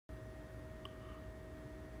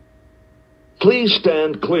Please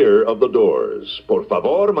stand clear of the doors. Por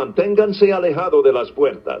favor, manténganse alejado de las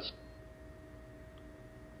puertas.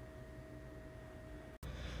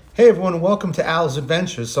 Hey everyone, welcome to Al's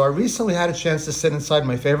Adventures. So I recently had a chance to sit inside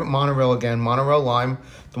my favorite monorail again, Monorail Lime,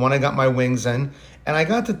 the one I got my wings in. And I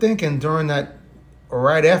got to thinking during that, or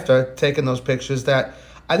right after taking those pictures, that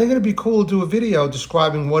I think it'd be cool to do a video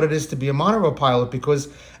describing what it is to be a monorail pilot, because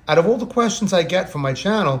out of all the questions I get from my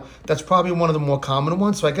channel, that's probably one of the more common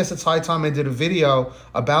ones. So I guess it's high time I did a video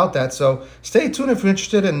about that. So stay tuned if you're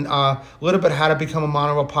interested in a little bit how to become a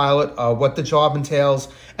monorail pilot, what the job entails.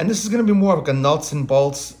 And this is going to be more of like a nuts and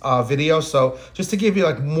bolts video. So just to give you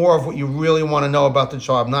like more of what you really want to know about the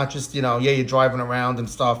job, not just, you know, yeah, you're driving around and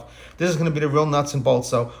stuff. This is going to be the real nuts and bolts.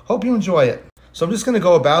 So hope you enjoy it. So I'm just going to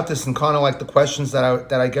go about this and kind of like the questions that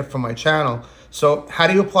I get from my channel. So how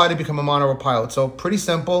do you apply to become a monorail pilot? So pretty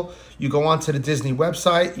simple. You go onto the Disney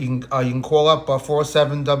website. You can call up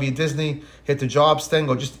 407-W-Disney, hit the jobs thing,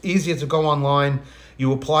 or just easier to go online.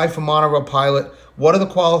 You apply for monorail pilot. What are the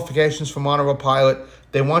qualifications for monorail pilot?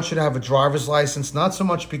 They want you to have a driver's license, not so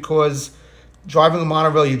much because driving a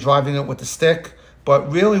monorail, you're driving it with a stick, but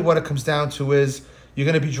really what it comes down to is you're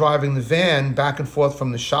going to be driving the van back and forth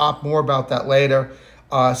from the shop. More about that later.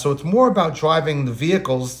 So it's more about driving the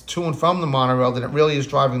vehicles to and from the monorail than it really is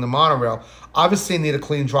driving the monorail. Obviously, you need a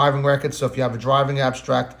clean driving record, so if you have a driving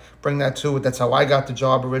abstract, bring that to it. That's how I got the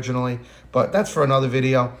job originally, but that's for another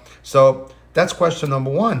video. So that's question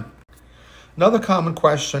number one. Another common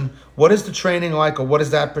question, what is the training like, or what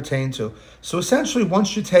does that pertain to? So essentially,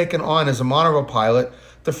 once you're taken on as a monorail pilot,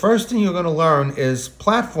 the first thing you're going to learn is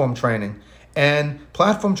platform training. And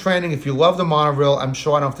platform training, if you love the monorail, I'm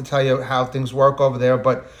sure I don't have to tell you how things work over there,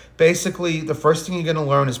 but basically the first thing you're going to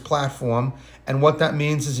learn is platform. And what that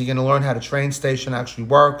means is you're going to learn how the train station actually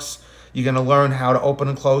works. You're going to learn how to open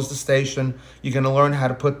and close the station. You're going to learn how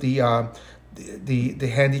to put the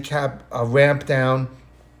handicap ramp down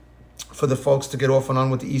for the folks to get off and on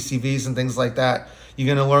with the ECVs and things like that.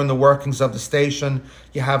 You're going to learn the workings of the station.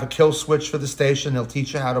 You have a kill switch for the station. They'll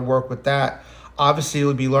teach you how to work with that. Obviously,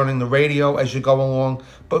 you'll be learning the radio as you go along.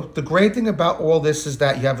 But the great thing about all this is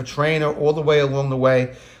that you have a trainer all the way along the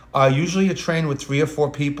way. Usually you train with 3 or 4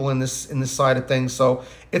 people in this side of things. So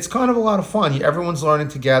it's kind of a lot of fun. Everyone's learning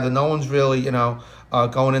together. No one's really, you know,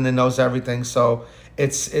 going in and knows everything. So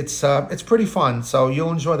it's pretty fun. So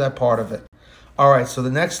you'll enjoy that part of it. All right, so the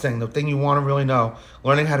next thing, the thing you want to really know,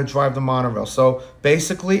 learning how to drive the monorail. So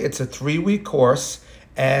basically, it's a 3-week course,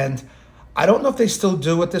 and I don't know if they still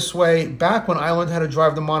do it this way. Back when I learned how to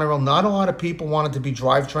drive the monorail, not a lot of people wanted to be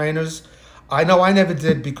drive trainers. I know I never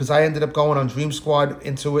did because I ended up going on Dream Squad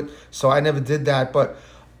into it, so I never did that. But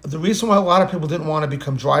the reason why a lot of people didn't want to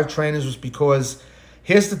become drive trainers was because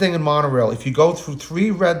here's the thing in monorail. If you go through 3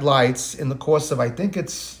 red lights in the course of, I think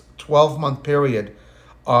it's 12-month period,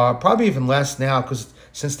 probably even less now because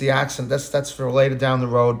since the accident, that's for later down the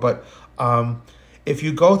road. But if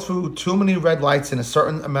you go through too many red lights in a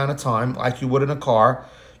certain amount of time, like you would in a car,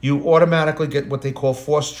 you automatically get what they call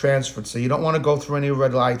forced transferred. So you don't want to go through any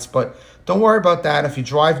red lights, but don't worry about that. If you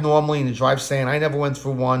drive normally and you drive sane, I never went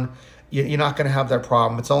through one, you're not going to have that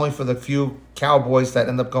problem. It's only for the few cowboys that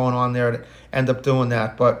end up going on there that end up doing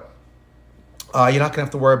that, but you're not going to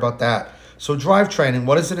have to worry about that. So drive training,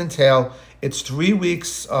 what does it entail? It's 3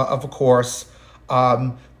 weeks of a course.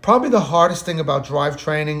 Probably the hardest thing about drive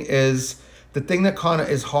training is the thing that kind of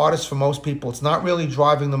is hardest for most people. It's not really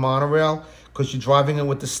driving the monorail because you're driving it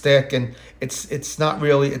with the stick, and it's not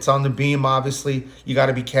really, it's on the beam, obviously. You got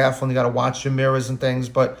to be careful and you got to watch your mirrors and things.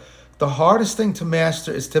 But the hardest thing to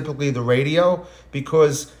master is typically the radio,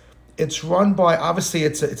 because it's run by, obviously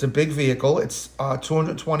it's a big vehicle. It's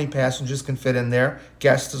 220 passengers can fit in there,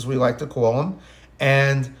 guests as we like to call them.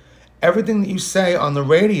 And everything that you say on the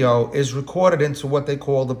radio is recorded into what they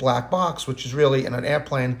call the black box, which is really in an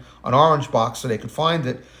airplane, an orange box so they could find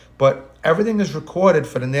it. But everything is recorded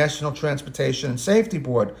for the National Transportation and Safety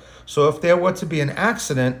Board. So if there were to be an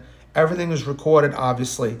accident, everything is recorded,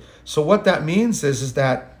 obviously. So what that means is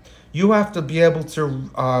that you have to be able to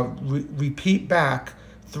repeat back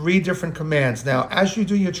 3 different commands. Now, as you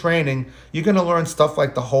do your training, you're going to learn stuff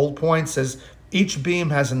like the hold points. As each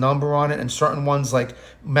beam has a number on it, and certain ones like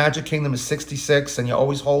Magic Kingdom is 66, and you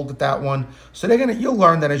always hold at that one. So you'll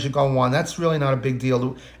learn that as you go on. That's really not a big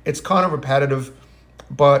deal. It's kind of repetitive,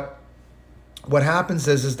 but what happens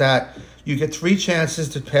is that you get 3 chances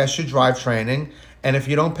to pass your drive training, and if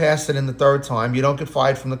you don't pass it in the 3rd time, you don't get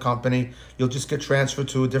fired from the company. You'll just get transferred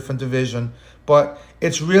to a different division. But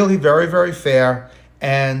it's really very, very fair.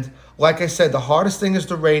 And like I said, the hardest thing is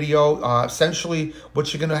the radio. Essentially,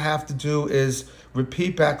 what you're going to have to do is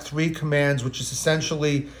repeat back 3 commands, which is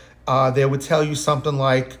essentially they would tell you something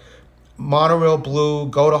like, Monorail Blue,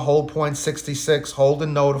 go to hold point 66, hold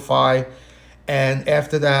and notify. And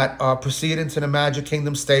after that, proceed into the Magic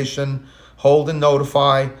Kingdom station, hold and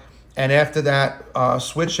notify. And after that,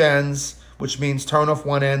 switch ends, which means turn off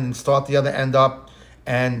one end and start the other end up.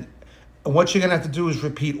 And what you're going to have to do is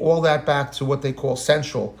repeat all that back to what they call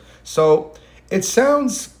Central. So it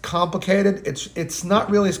sounds complicated. It's not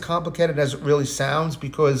really as complicated as it really sounds,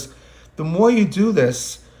 because the more you do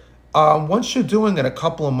this, once you're doing it a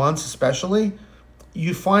couple of months especially,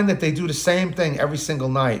 you find that they do the same thing every single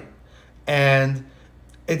night. And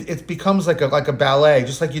it becomes like a ballet,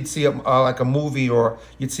 just like you'd see like a movie, or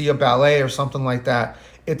you'd see a ballet or something like that.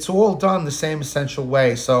 It's all done the same essential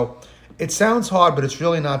way. So it sounds hard, but it's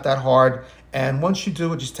really not that hard. And once you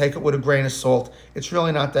do it, just take it with a grain of salt. It's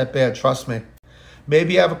really not that bad, trust me.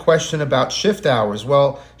 Maybe you have a question about shift hours.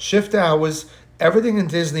 Well, shift hours, everything in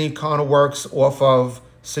Disney kind of works off of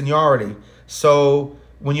seniority. So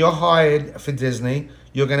when you're hired for Disney,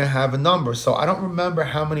 you're going to have a number. So I don't remember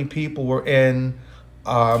how many people were in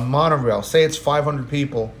Monorail. Say it's 500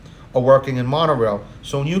 people are working in Monorail.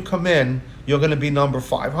 So when you come in, you're going to be number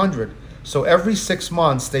 500. So every 6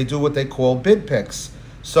 months, they do what they call bid picks.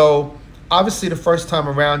 So obviously the first time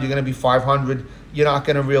around, you're going to be 500. You're not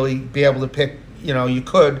going to really be able to pick, you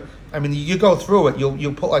could. I mean, you go through it.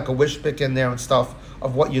 You'll put like a wish pick in there and stuff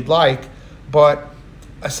of what you'd like. But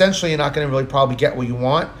essentially, you're not going to really probably get what you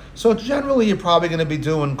want. So generally, you're probably going to be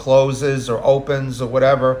doing closes or opens or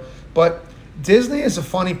whatever. But Disney is a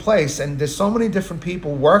funny place, and there's so many different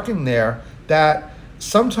people working there that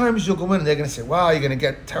sometimes you'll go in and they're going to say, wow, you're going to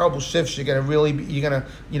get terrible shifts. You're going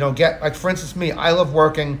to get, like, for instance, me, I love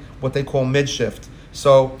working what they call mid-shift.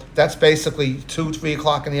 So that's basically 2, 3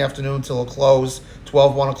 o'clock in the afternoon till it'll close,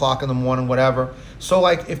 12, 1 o'clock in the morning, whatever. So,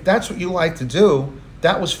 like, if that's what you like to do,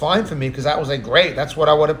 that was fine for me, because that was like, great. That's what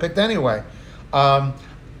I would have picked anyway.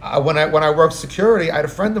 When I worked security, I had a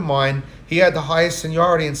friend of mine. He had the highest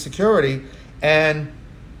seniority in security, and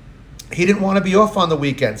he didn't want to be off on the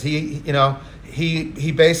weekends. He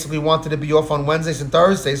basically wanted to be off on Wednesdays and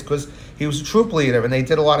Thursdays because he was a troop leader, and they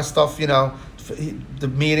did a lot of stuff, the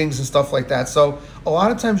meetings and stuff like that. So a lot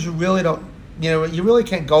of times you really don't, you really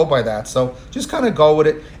can't go by that. So just kind of go with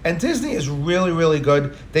it. And Disney is really, really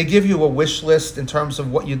good. They give you a wish list in terms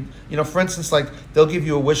of what for instance, like they'll give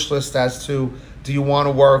you a wish list as to, do you want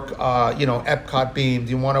to work, Epcot Beam?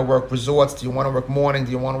 Do you want to work resorts? Do you want to work morning?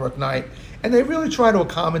 Do you want to work night? And they really try to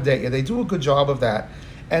accommodate you. They do a good job of that.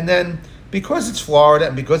 And then because it's Florida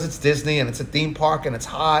and because it's Disney and it's a theme park and it's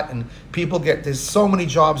hot and there's so many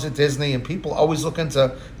jobs at Disney and people always looking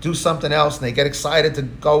to do something else and they get excited to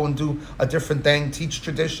go and do a different thing, teach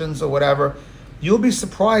traditions or whatever, you'll be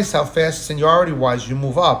surprised how fast seniority-wise you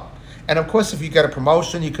move up. And of course, if you get a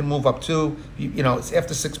promotion, you can move up too. It's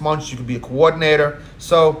after 6 months, you can be a coordinator.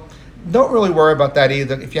 So don't really worry about that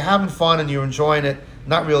either. If you're having fun and you're enjoying it,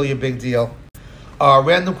 not really a big deal.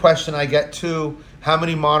 Random question I get too. How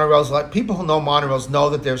many monorails? Like, people who know monorails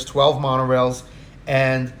know that there's 12 monorails,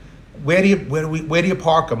 and where do you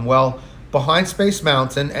park them? Well, behind Space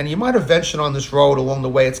Mountain, and you might have ventured on this road along the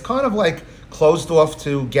way. It's kind of like closed off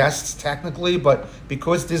to guests technically, but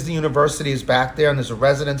because Disney University is back there and there's a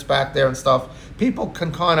residence back there and stuff, people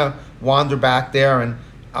can kind of wander back there. And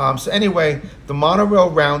so anyway, the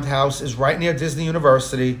Monorail Roundhouse is right near Disney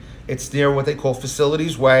University. It's near what they call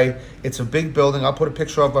Facilities Way. It's a big building. I'll put a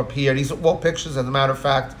picture of up here. These are all pictures, as a matter of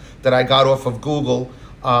fact, that I got off of Google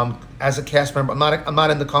as a cast member. I'm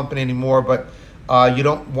not in the company anymore, but you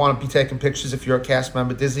don't want to be taking pictures if you're a cast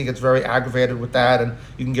member. Disney gets very aggravated with that, and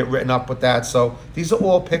you can get written up with that. So these are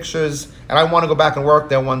all pictures, and I want to go back and work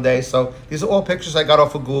there one day. So these are all pictures I got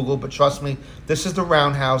off of Google, but trust me, this is the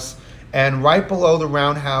Roundhouse. And right below the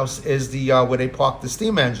Roundhouse is the where they park the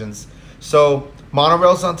steam engines. So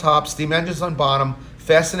monorails on top, steam engines on bottom.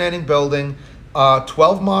 Fascinating building. 12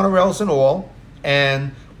 monorails in all,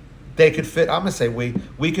 and they could fit, I'm gonna say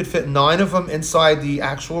we could fit 9 of them inside the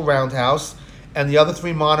actual Roundhouse, and the other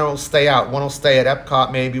 3 monorails stay out. One will stay at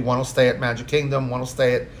Epcot, maybe one will stay at Magic Kingdom, one will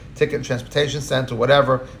stay at Ticket and Transportation Center,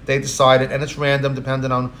 whatever they decided, and it's random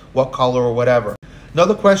depending on what color or whatever.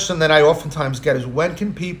 Another question that I oftentimes get is, when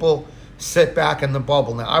can people sit back in the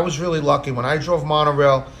bubble? Now, I was really lucky. When I drove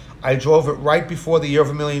monorail, I drove it right before the Year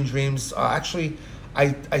of a Million Dreams. Actually,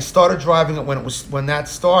 I started driving it when that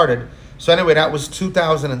started. So anyway, that was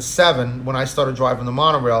 2007 when I started driving the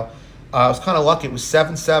monorail. I was kind of lucky. It was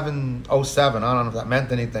 7707. I don't know if that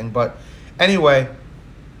meant anything, but anyway,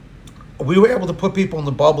 we were able to put people in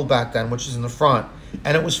the bubble back then, which is in the front,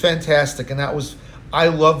 and it was fantastic. And I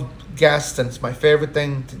love guests, and it's my favorite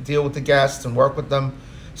thing to deal with the guests and work with them.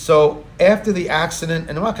 So after the accident,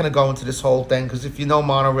 and I'm not going to go into this whole thing because if you know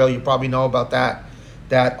Monorail, you probably know about that.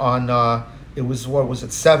 That on it was, what was it,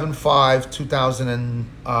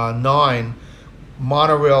 7/5/2009.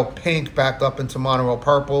 Monorail Pink backed up into Monorail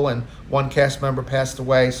Purple, and one cast member passed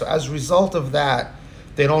away. So as a result of that,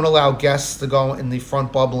 they don't allow guests to go in the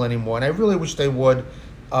front bubble anymore. And I really wish they would.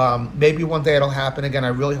 Maybe one day it'll happen again. I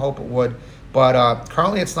really hope it would. But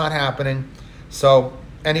currently it's not happening. So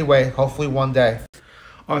anyway, hopefully one day.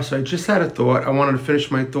 Oh, so I just had a thought. I wanted to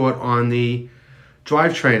finish my thought on the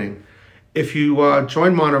drive training. If you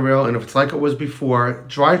join Monorail, and if it's like it was before,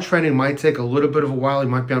 drive training might take a little bit of a while. You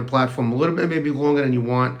might be on platform a little bit, maybe longer than you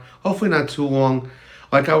want. Hopefully not too long.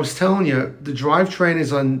 Like I was telling you, the drive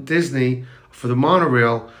trainings on Disney for the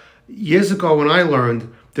Monorail, years ago when I learned,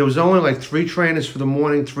 there was only like 3 trainers for the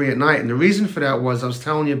morning, 3 at night. And the reason for that was, I was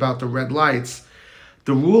telling you about the red lights.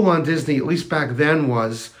 The rule on Disney, at least back then,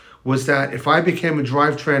 was that if I became a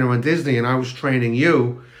drive trainer on Disney and I was training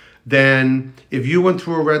you, then if you went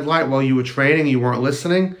through a red light while you were training and you weren't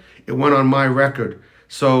listening, it went on my record.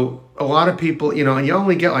 So a lot of people, you know, and you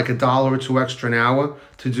only get like $1 or $2 extra an hour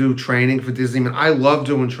to do training for Disney. I mean, I love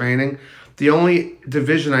doing training. The only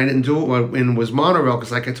division I didn't do it in was Monorail,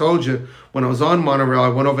 because like I told you, when I was on Monorail, I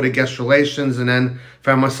went over to guest relations and then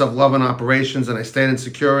found myself loving operations, and I stayed in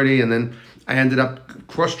security, and then I ended up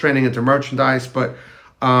cross-training into merchandise. But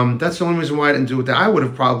that's the only reason why I didn't do it there. I would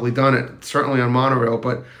have probably done it, certainly on Monorail,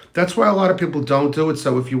 but that's why a lot of people don't do it.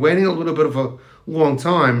 So if you're waiting a little bit of a long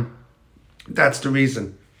time, that's the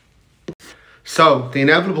reason. So the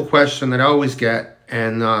inevitable question that I always get,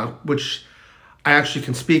 and which I actually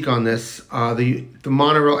can speak on this, the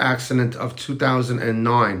Monorail accident of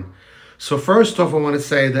 2009. So first off, I want to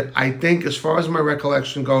say that I think, as far as my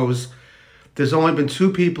recollection goes, there's only been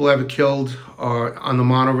 2 people ever killed on the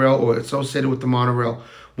Monorail or associated with the Monorail.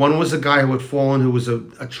 One was a guy who had fallen, who was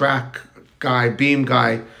a track guy, beam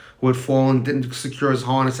guy, who had fallen, didn't secure his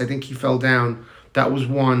harness. I think he fell down. That was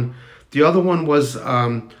one. The other one was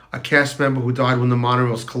a cast member who died when the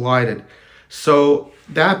monorails collided. So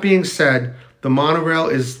that being said, the Monorail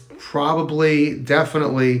is probably,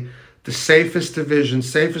 definitely the safest division,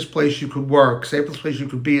 safest place you could work, safest place you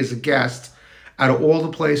could be as a guest out of all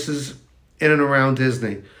the places in and around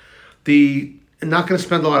Disney. I'm not going to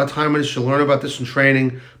spend a lot of time on this. You'll learn about this in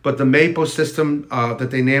training. But the MAPO system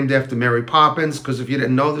that they named after Mary Poppins, because if you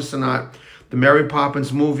didn't know this or not, the Mary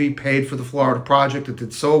Poppins movie paid for the Florida project. It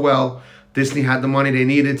did so well. Disney had the money they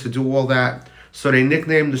needed to do all that. So they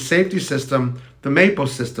nicknamed the safety system the MAPO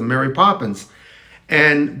system, Mary Poppins.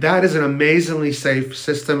 And that is an amazingly safe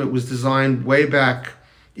system. It was designed way back,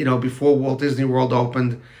 you know, before Walt Disney World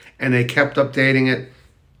opened, and they kept updating it.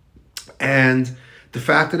 And the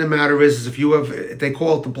fact of the matter is if you have, they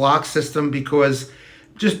call it the block system, because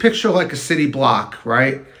just picture like a city block,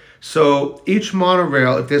 right? So each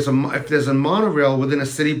monorail, if there's a monorail within a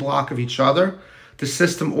city block of each other, the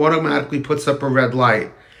system automatically puts up a red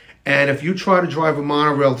light. And if you try to drive a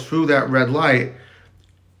monorail through that red light,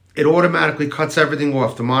 it automatically cuts everything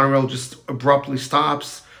off. The monorail just abruptly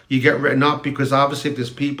stops. You get written up, because obviously if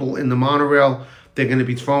there's people in the monorail, they're going to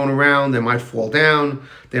be thrown around. They might fall down.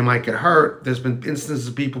 They might get hurt. There's been instances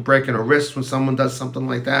of people breaking a wrist when someone does something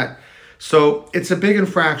like that. So it's a big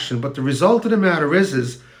infraction. But the result of the matter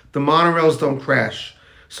is the monorails don't crash.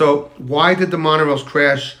 So why did the monorails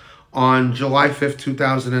crash on July 5th,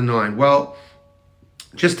 2009? Well,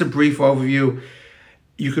 just a brief overview.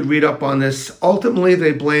 You could read up on this. Ultimately,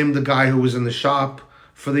 they blamed the guy who was in the shop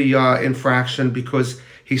for the infraction, because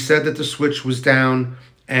he said that the switch was down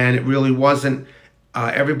and it really wasn't.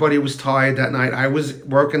 Everybody was tired that night. I was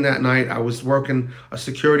working that night. I was working a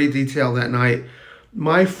security detail that night.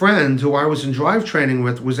 My friend, who I was in drive training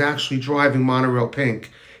with, was actually driving Monorail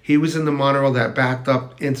Pink. He was in the monorail that backed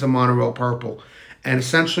up into Monorail Purple. And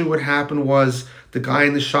essentially what happened was the guy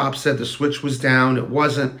in the shop said the switch was down. It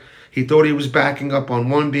wasn't. He thought he was backing up on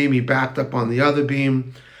one beam. He backed up on the other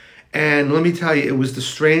beam. And let me tell you, it was the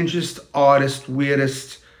strangest, oddest,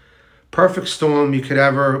 weirdest, perfect storm you could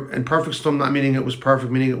ever, and perfect storm not meaning it was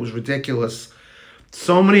perfect, meaning it was ridiculous.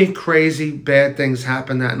 So many crazy, bad things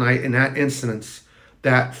happened that night in that incident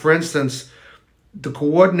that, for instance, the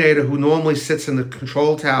coordinator who normally sits in the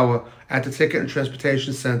control tower at the Ticket and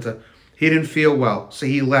Transportation Center, he didn't feel well, so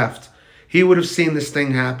he left. He would have seen this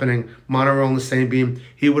thing happening, monorail on the same beam.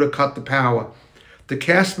 He would have cut the power. The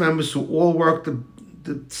cast members who all work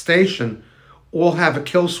the station all have a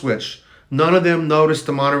kill switch. None of them noticed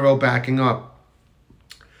the monorail backing up.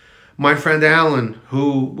 My friend Alan,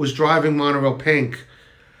 who was driving Monorail Pink,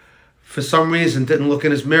 for some reason didn't look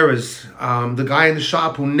in his mirrors. The guy in the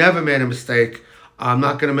shop who never made a mistake, I'm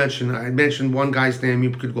not going to mention, I mentioned one guy's name,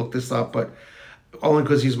 you could look this up, but only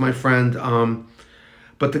because he's my friend.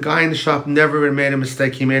 But the guy in the shop never made a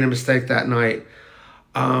mistake. He made a mistake that night.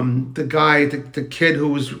 The kid who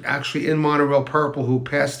was actually in Monorail Purple who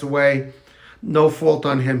passed away, no fault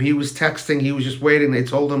on him. He was texting. He was just waiting. They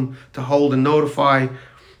told him to hold and notify.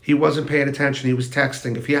 He wasn't paying attention. He was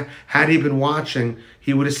texting. If had he been watching,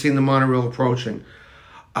 he would have seen the monorail approaching.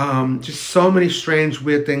 Just so many strange,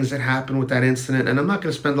 weird things that happened with that incident. And I'm not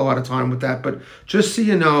going to spend a lot of time with that. But just so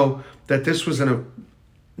you know that this was the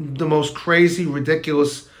most crazy,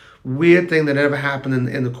 ridiculous, weird thing that ever happened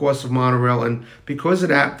in the course of Monorail. And because of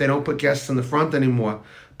that, they don't put guests in the front anymore.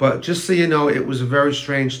 But just so you know, it was a very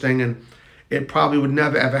strange thing. And it probably would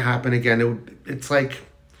never, ever happen again. It's like,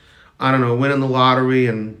 I don't know, winning the lottery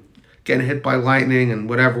and getting hit by lightning and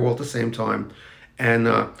whatever all at the same time. And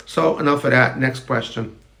so enough of that. Next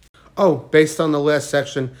question. Oh, based on the last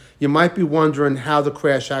section, you might be wondering how the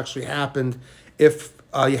crash actually happened if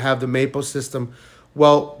you have the MAPO system.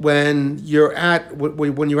 Well, when you're at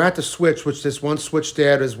the switch, which there's one switch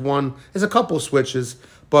there, there's a couple of switches,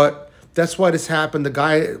 but that's why this happened.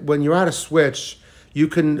 When you're at a switch, you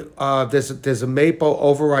can there's a MAPO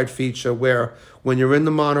override feature where when you're in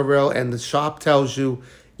the monorail and the shop tells you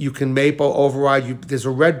you can MAPO override, there's a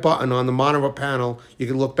red button on the monorail panel. You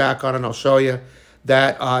can look back on it and I'll show you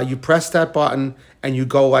that you press that button and you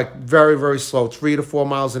go like very, very slow, 3 to 4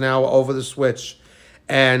 miles an hour over the switch.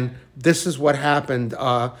 And this is what happened.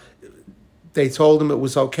 They told him it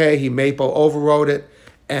was okay. He MAPO overrode it.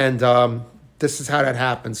 And this is how that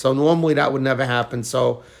happened. So normally that would never happen.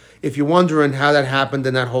 So if you're wondering how that happened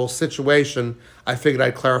in that whole situation, I figured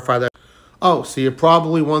I'd clarify that. Oh, so you're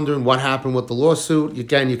probably wondering what happened with the lawsuit.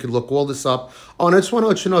 Again, you could look all this up. Oh, and I just want to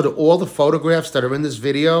let you know that all the photographs that are in this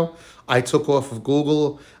video, I took off of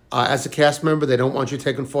Google. As a cast member, they don't want you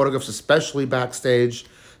taking photographs, especially backstage.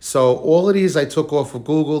 So all of these I took off of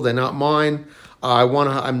Google. They're not mine. I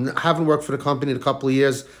haven't worked for the company in a couple of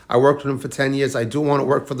years. I worked with them for 10 years. I do want to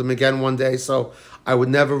work for them again one day. So I would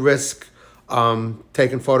never risk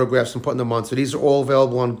taking photographs and putting them on. So these are all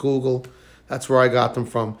available on Google. That's where I got them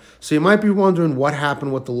from. So you might be wondering what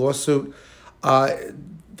happened with the lawsuit.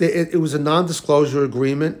 It was a non-disclosure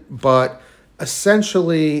agreement, but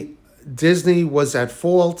essentially Disney was at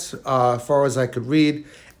fault as far as I could read.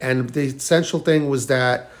 And the essential thing was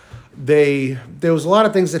that there was a lot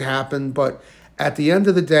of things that happened, but at the end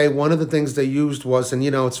of the day, one of the things they used was, and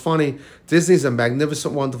you know, it's funny, Disney's a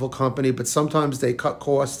magnificent, wonderful company, but sometimes they cut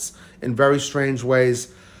costs in very strange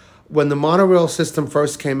ways. When the monorail system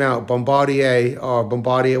first came out, Bombardier,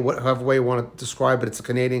 whatever way you want to describe it, it's a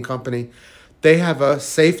Canadian company, they have a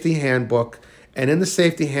safety handbook, and in the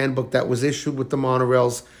safety handbook that was issued with the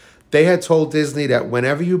monorails, they had told Disney that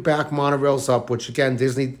whenever you back monorails up, which again,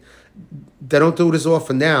 Disney, they don't do it as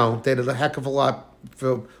often now. They did a heck of a lot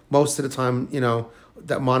for most of the time, you know,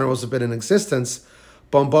 that monorails have been in existence.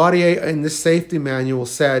 Bombardier in this safety manual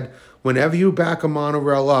said, whenever you back a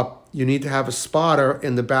monorail up, you need to have a spotter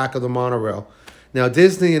in the back of the monorail. Now,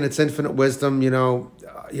 Disney, in its infinite wisdom,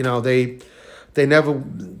 they never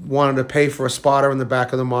wanted to pay for a spotter in the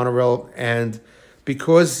back of the monorail, and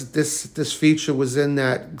because this feature was in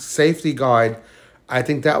that safety guide, I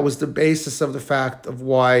think that was the basis of the fact of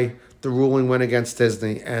why the ruling went against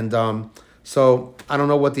Disney. And so I don't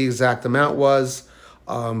know what the exact amount was,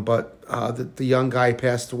 but the young guy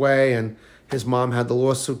passed away and his mom had the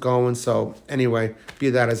lawsuit going. So anyway,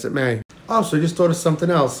 be that as it may. Oh, so I just thought of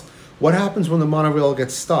something else. What happens when the monorail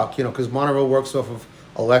gets stuck? You know, because monorail works off of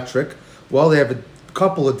electric. Well, they have a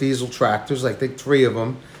couple of diesel tractors, I think 3 of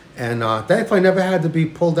them. And that I never had to be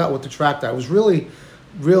pulled out with the tractor. I was really,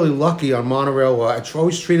 really lucky on monorail. I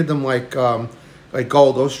always treated them like gold. I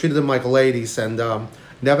always treated them like ladies, and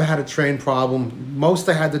never had a train problem. Most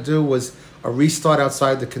I had to do was a restart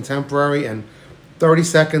outside the Contemporary, and 30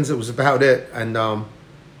 seconds, it was about it. And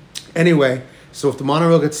anyway, so if the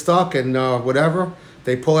monorail gets stuck and whatever,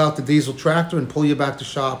 they pull out the diesel tractor and pull you back to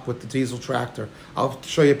shop with the diesel tractor. I'll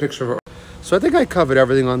show you a picture of it. So I think I covered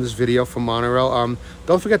everything on this video for Monorail.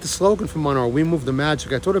 Don't forget the slogan for Monorail, "We Move the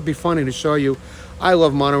Magic." I thought it'd be funny to show you. I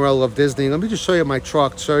love Monorail, love Disney. Let me just show you my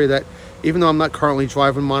truck, show you that even though I'm not currently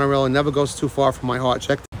driving Monorail, it never goes too far from my heart.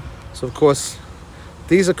 Check. So of course,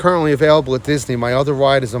 these are currently available at Disney. My other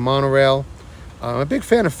ride is a Monorail. I'm a big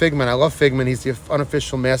fan of Figment. I love Figment. He's the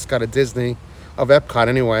unofficial mascot of Disney, of Epcot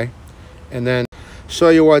anyway. And then show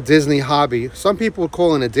you our Disney hobby. Some people would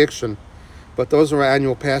call it an addiction, but those are our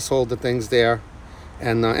annual pass holder things there.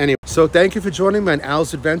 And anyway, so thank you for joining me on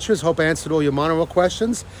Al's Adventures. Hope I answered all your monorail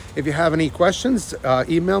questions. If you have any questions,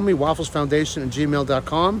 email me,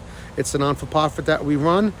 wafflesfoundation@gmail.com. It's a non-for-profit that we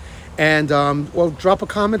run. And well, drop a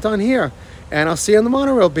comment on here. And I'll see you on the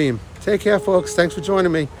monorail beam. Take care, folks. Thanks for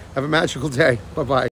joining me. Have a magical day. Bye-bye.